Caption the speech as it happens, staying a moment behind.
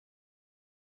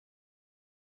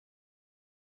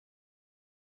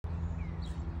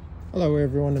Hello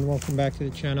everyone and welcome back to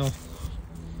the channel.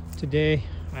 Today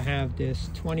I have this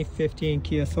 2015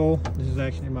 Kia Soul. This is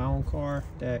actually my own car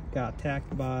that got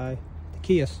attacked by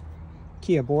the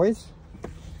Kia boys,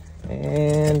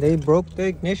 and they broke the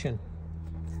ignition.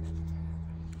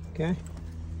 Okay,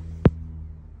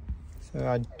 so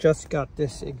I just got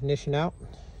this ignition out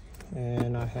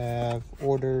and I have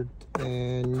ordered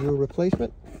a new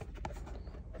replacement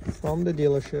from the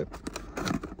dealership.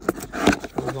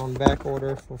 Was on back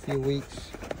order for a few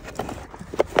weeks.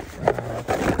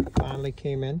 Finally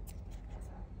came in.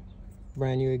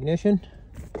 Brand new ignition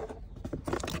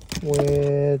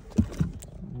with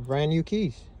brand new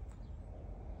keys.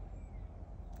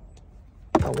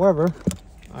 However,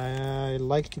 I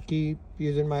like to keep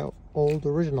using my old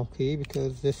original key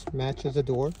because this matches the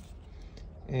door,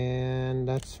 and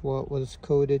that's what was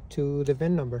coded to the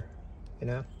VIN number, you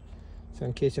know. So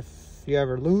in case if you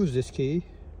ever lose this key,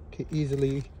 could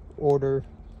easily order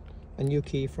a new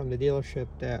key from the dealership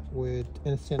that would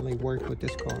instantly work with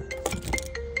this car.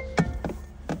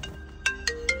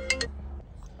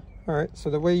 Alright, so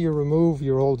the way you remove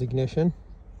your old ignition,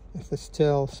 if it's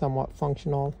still somewhat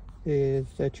functional, is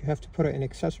that you have to put it in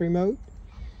accessory mode.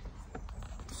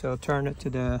 So turn it to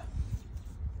the,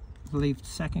 I believe,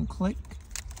 second click,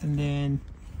 and then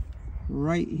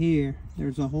right here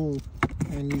there's a hole,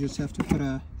 and you just have to put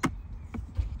a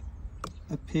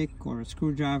pick or a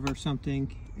screwdriver or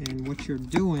something, and what you're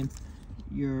doing,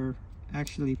 you're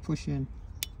actually pushing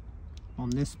on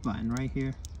this button right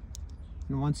here,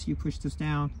 and once you push this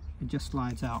down, it just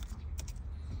slides out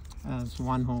as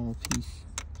one whole piece.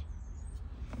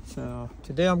 So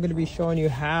today I'm going to be showing you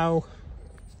how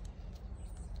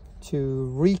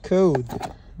to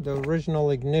recode the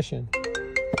original ignition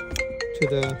to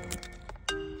the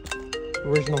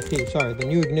original key. Sorry, the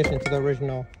new ignition to the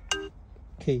original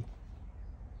key.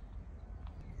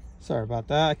 Sorry about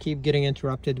that, I keep getting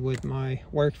interrupted with my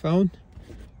work phone.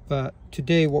 But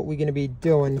today what we're going to be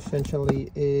doing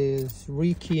essentially is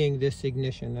rekeying this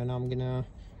ignition, and I'm going to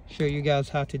show you guys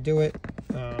how to do it.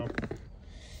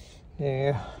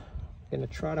 Yeah, I'm going to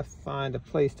try to find a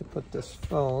place to put this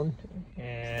phone,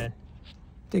 and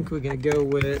I think we're going to go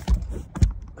with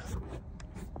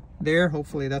there.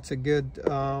 Hopefully that's a good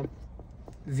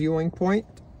viewing point.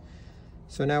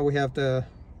 So now we have the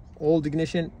old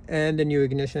ignition and the new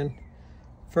ignition.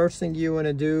 First thing you want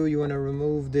to do, you want to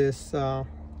remove this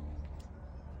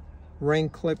ring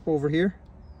clip over here.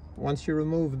 Once you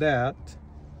remove that,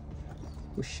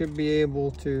 we should be able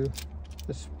to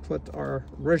just put our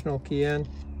original key in,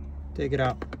 take it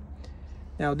out.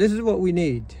 Now this is what we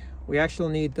need. We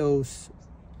actually need those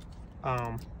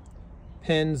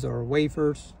pins or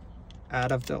wafers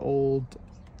out of the old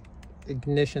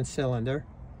ignition cylinder,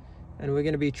 and we're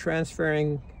going to be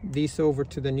transferring these over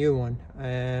to the new one,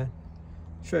 and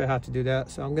show you how to do that.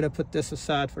 So I'm going to put this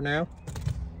aside for now.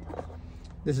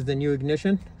 This is the new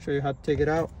ignition. Show you how to take it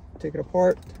out, take it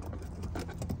apart.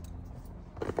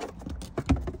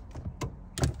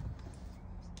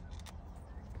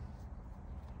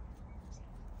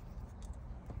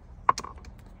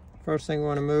 First thing we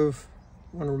want to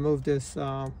remove this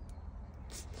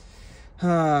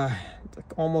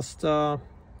almost the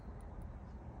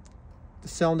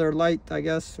cylinder light, I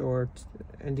guess, or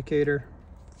indicator,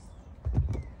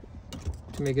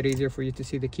 to make it easier for you to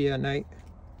see the key at night.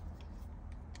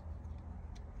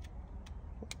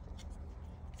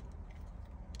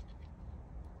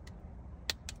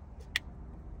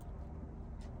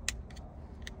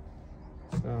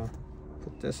 So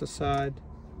put this aside.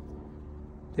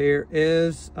 There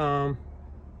is 2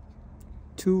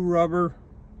 rubber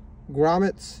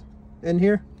grommets in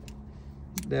here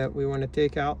that we want to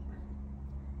take out.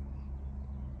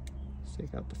 Let's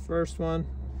take out the first one,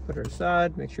 put it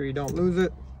aside, make sure you don't lose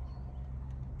it.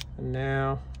 And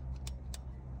now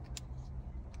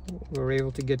we're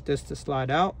able to get this to slide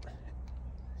out.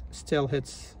 Still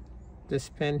hits this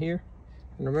pin here,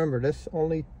 and remember, this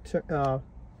only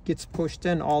gets pushed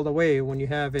in all the way when you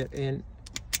have it in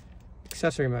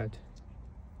accessory mode.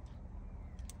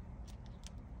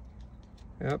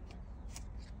 Yep.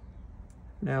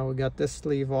 Now we got this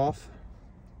sleeve off.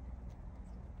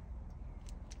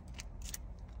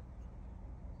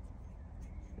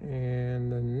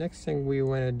 And the next thing we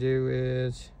want to do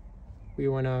is we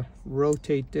want to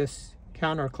rotate this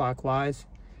counterclockwise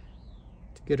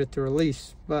to get it to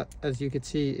release. But as you can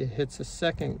see, it hits a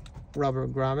second rubber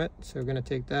grommet, so we're going to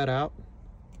take that out.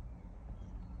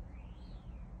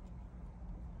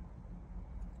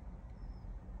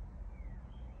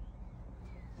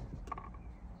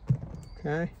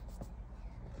 Okay.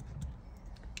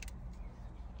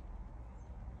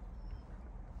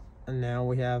 And now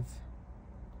we have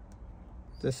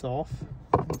this off.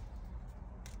 Let's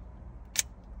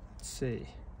see.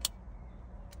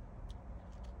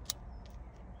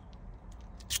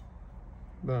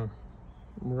 Boom.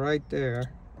 Right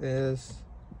there is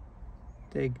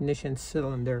the ignition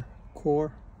cylinder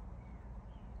core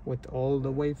with all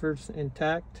the wafers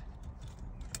intact.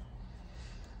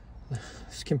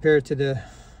 As compared to the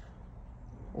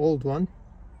old one.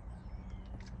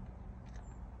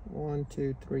 1,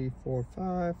 2, 3, 4,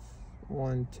 5.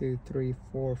 1, 2, 3,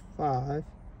 4, 5.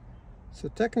 So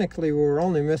technically we're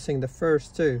only missing the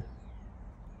first two,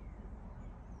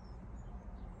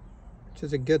 which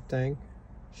is a good thing.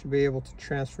 Should be able to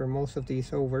transfer most of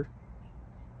these over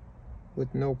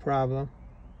with no problem.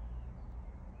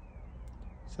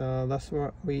 So that's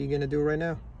what we're gonna do right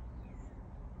now.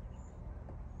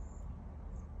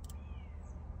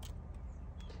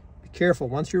 Be careful,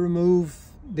 once you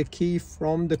remove the key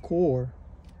from the core,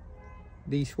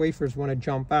 these wafers want to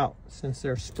jump out since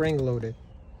they're spring loaded.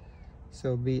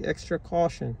 So be extra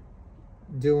caution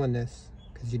doing this,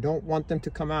 because you don't want them to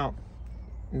come out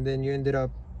and then you ended up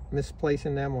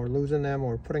misplacing them or losing them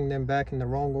or putting them back in the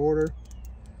wrong order.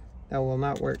 That will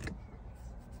not work.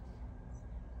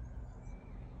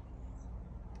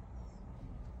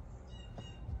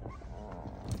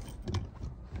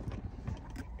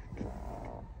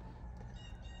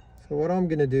 So what I'm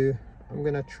gonna do, I'm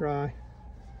gonna try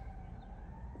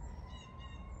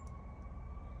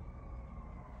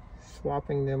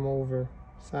swapping them over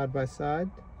side by side.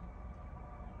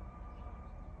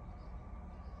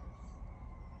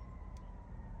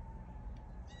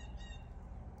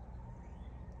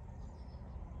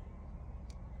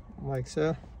 Like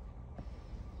so.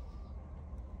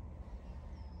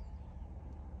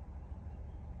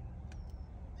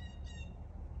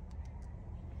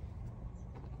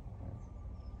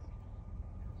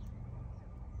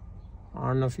 I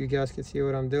don't know if you guys can see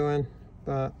what I'm doing,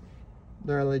 but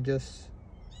literally just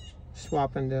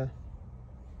swapping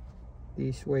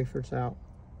these wafers out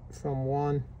from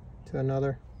one to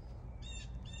another.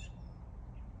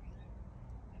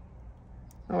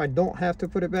 Oh, I don't have to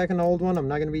put it back in the old one. I'm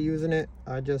not going to be using it.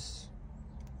 I just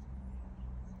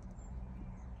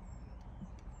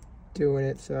doing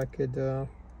it so I could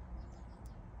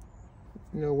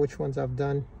know which ones I've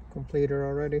done completed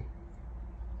already.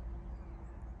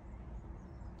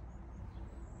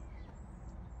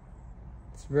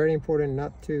 It's very important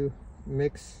not to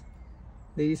mix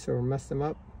these or mess them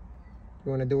up.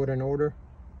 You want to do it in order.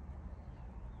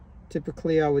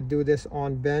 Typically I would do this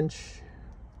on bench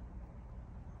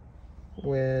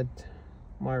with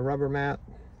my rubber mat,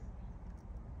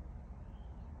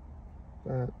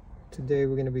 but today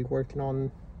we're going to be working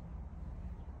on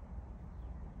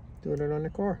doing it on the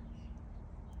car.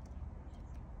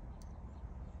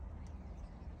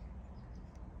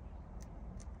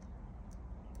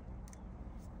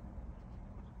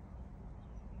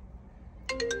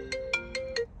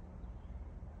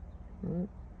 Right.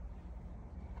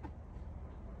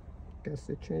 Guess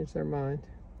they changed their mind.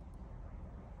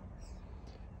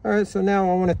 Alright, so now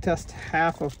I want to test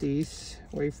half of these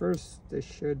wafers. They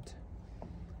should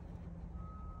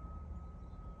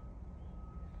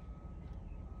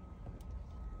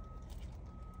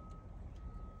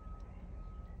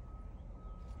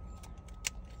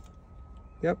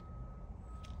yep.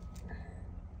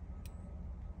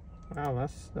 Wow,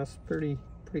 that's pretty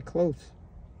close.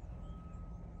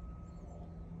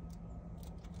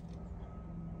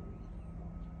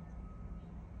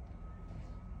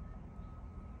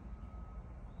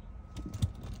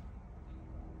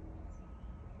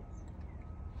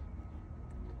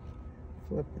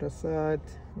 Flip it aside.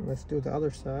 Let's do the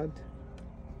other side.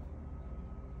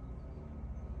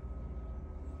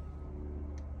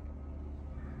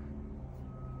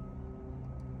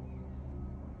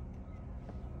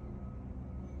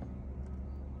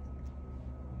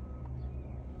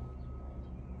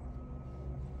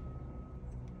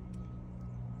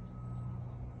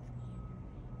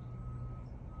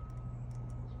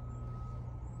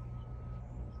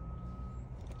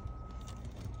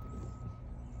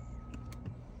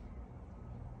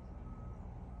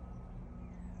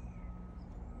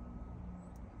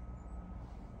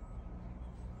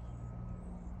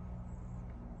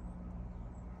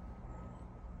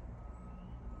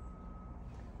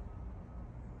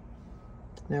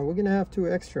 Now we're gonna have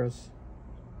two extras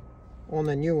on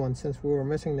the new one since we were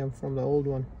missing them from the old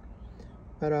one,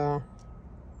 but I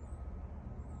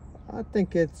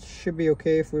think it should be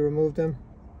okay if we remove them.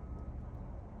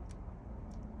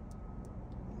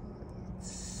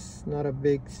 It's not a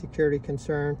big security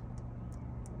concern,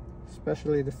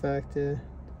 especially the fact that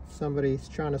if somebody's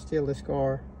trying to steal this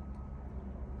car,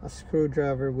 a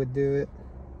screwdriver would do it.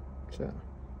 So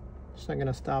it's not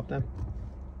gonna stop them.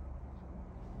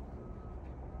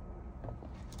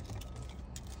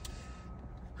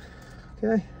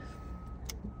 Okay,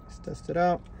 let's test it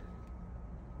out.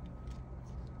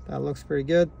 That looks pretty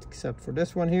good, except for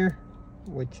this one here,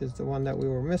 which is the one that we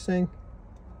were missing.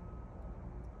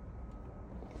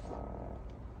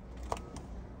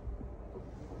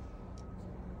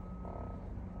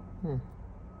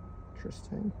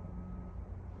 Interesting.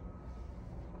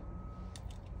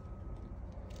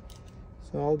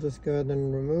 So I'll just go ahead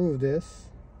and remove this.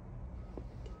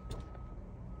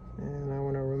 And I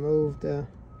want to remove the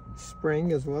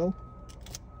spring as well.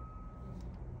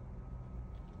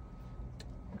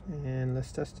 And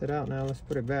let's test it out now. Let's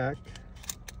put it back.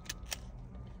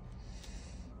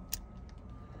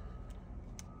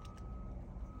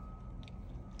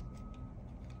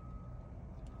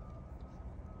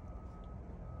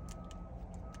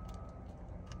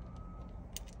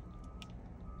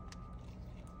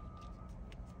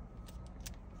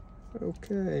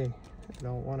 Okay, I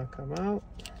don't want to come out.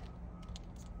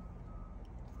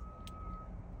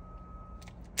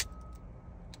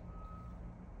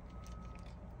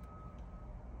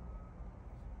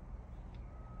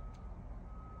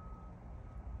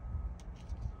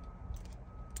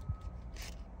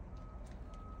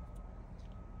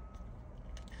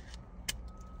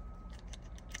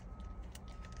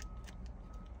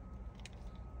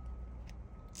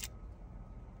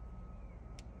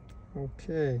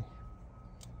 Okay.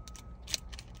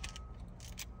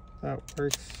 That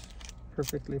works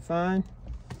perfectly fine.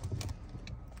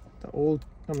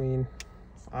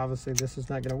 Obviously this is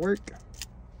not going to work.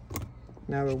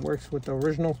 Now it works with the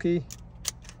original key,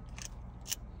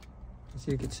 as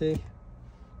you can see.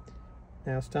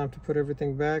 Now it's time to put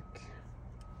everything back,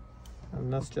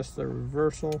 and that's just the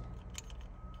reversal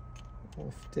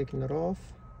of taking it off.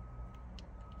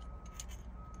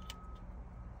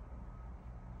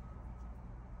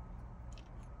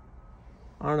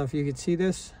 I don't know if you can see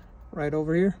this right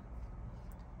over here.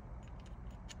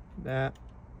 That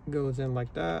goes in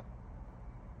like that.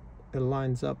 It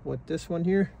lines up with this one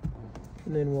here.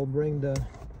 And then we'll bring the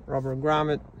rubber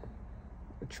grommet,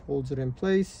 which holds it in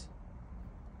place.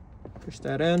 Push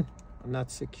that in, and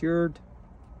that's secured.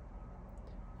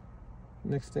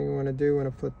 Next thing we want to do, we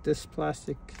want to put this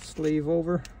plastic sleeve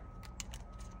over.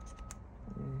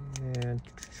 And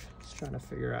just trying to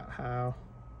figure out how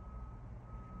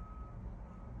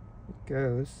it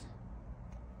goes.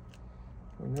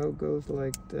 We know it goes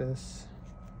like this.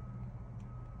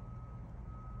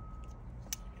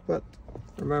 But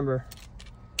remember,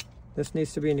 this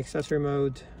needs to be in accessory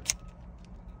mode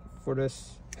for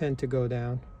this pin to go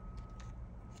down.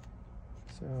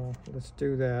 So let's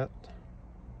do that.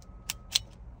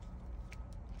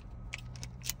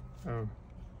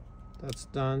 That's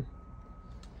done.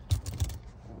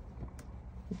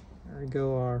 There we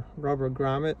go, our rubber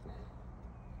grommet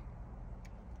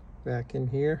back in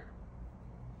here.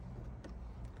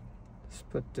 Let's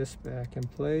put this back in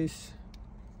place.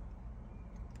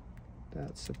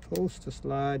 That's supposed to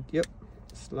slide. Yep,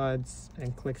 slides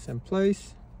and clicks in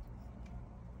place.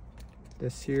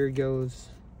 This here goes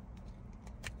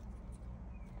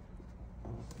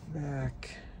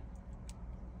back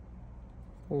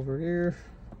over here.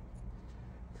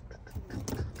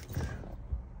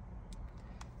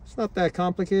 It's not that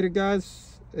complicated,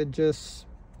 guys. It's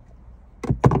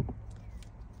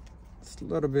a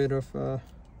little bit of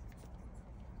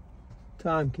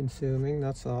time consuming,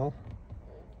 that's all.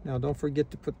 Now don't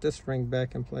forget to put this ring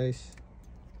back in place.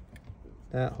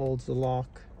 That holds the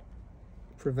lock,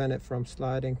 prevent it from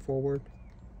sliding forward.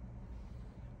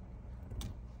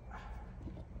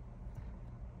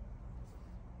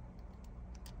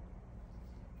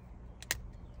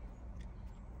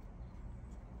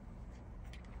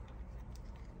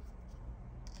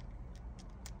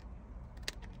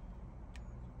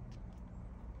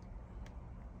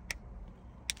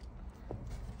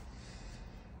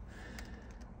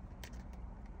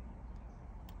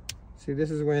 See,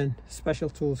 this is when special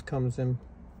tools comes in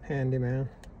handy, man,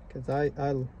 because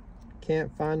I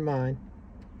can't find mine.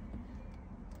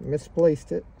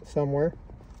 Misplaced it somewhere,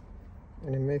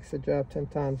 and it makes the job 10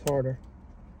 times harder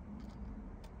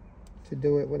to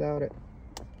do it without it.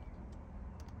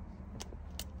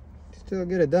 Still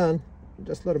get it done,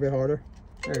 just a little bit harder.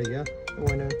 There you go, it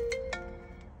went in.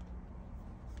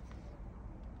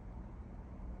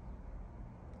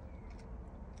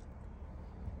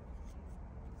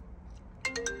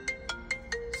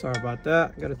 Sorry about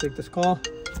that, gotta take this call.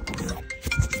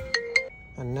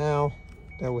 And now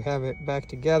that we have it back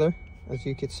together, as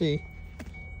you can see,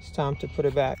 it's time to put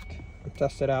it back and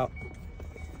test it out.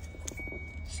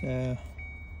 So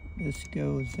This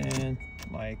goes in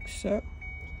like so,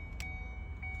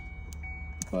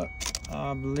 but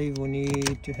I believe we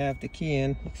need to have the key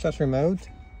in accessory mode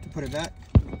to put it back.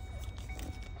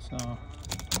 So,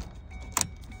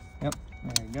 yep,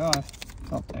 there you go. I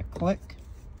felt that click.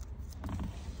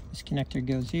 This connector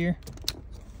goes here.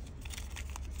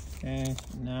 Okay,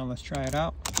 now let's try it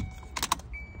out.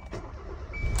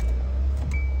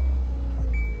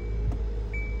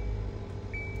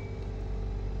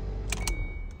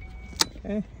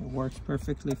 Okay, it works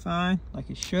perfectly fine, like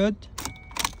it should,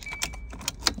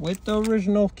 with the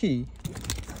original key,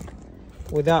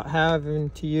 without having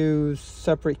to use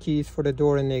separate keys for the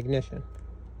door and the ignition.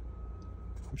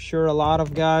 I'm sure a lot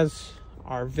of guys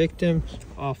are victims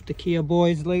of the Kia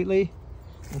boys lately,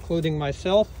 including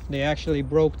myself. They actually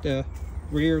broke the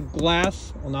rear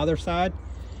glass on the other side,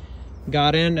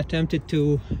 got in, attempted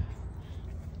to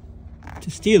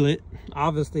steal it.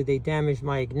 Obviously they damaged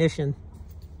my ignition.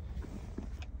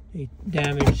 They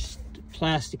damaged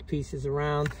plastic pieces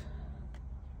around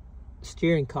the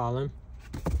steering column,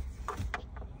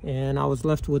 and I was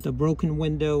left with a broken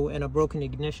window and a broken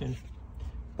ignition.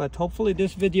 But hopefully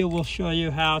this video will show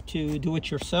you how to do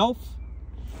it yourself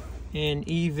and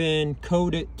even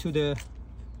code it to the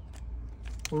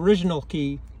original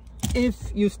key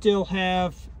if you still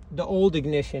have the old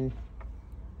ignition.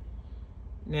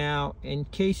 Now, in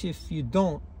case if you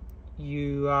don't,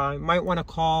 you might want to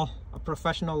call a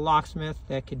professional locksmith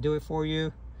that could do it for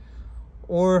you,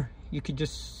 or you could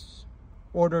just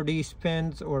order these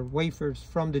pins or wafers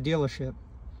from the dealership.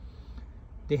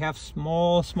 They have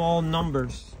small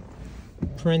numbers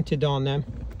printed on them.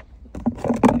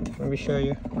 Let me show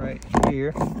you right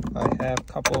here. I have a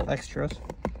couple extras.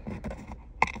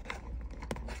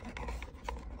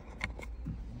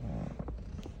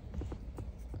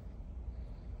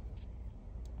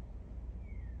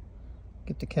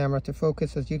 Get the camera to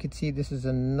focus. As you can see, this is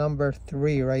a number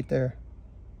 3 right there,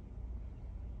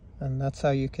 and that's how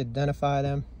you could identify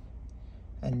them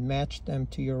and match them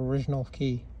to your original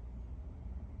key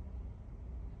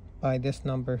by this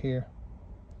number here.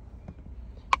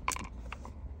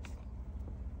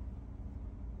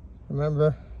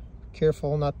 Remember,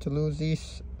 careful not to lose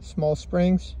these small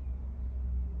springs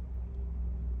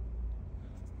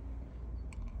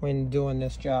when doing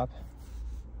this job.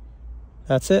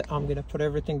 That's it. I'm gonna put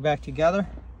everything back together,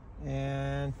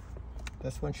 and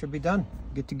this one should be done.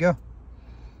 Good to go.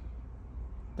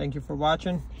 Thank you for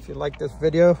watching. If you like this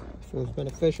video, if it was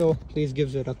beneficial, please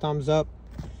give it a thumbs up,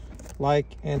 like,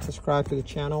 and subscribe to the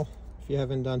channel if you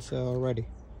haven't done so already.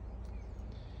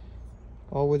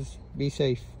 Always be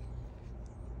safe.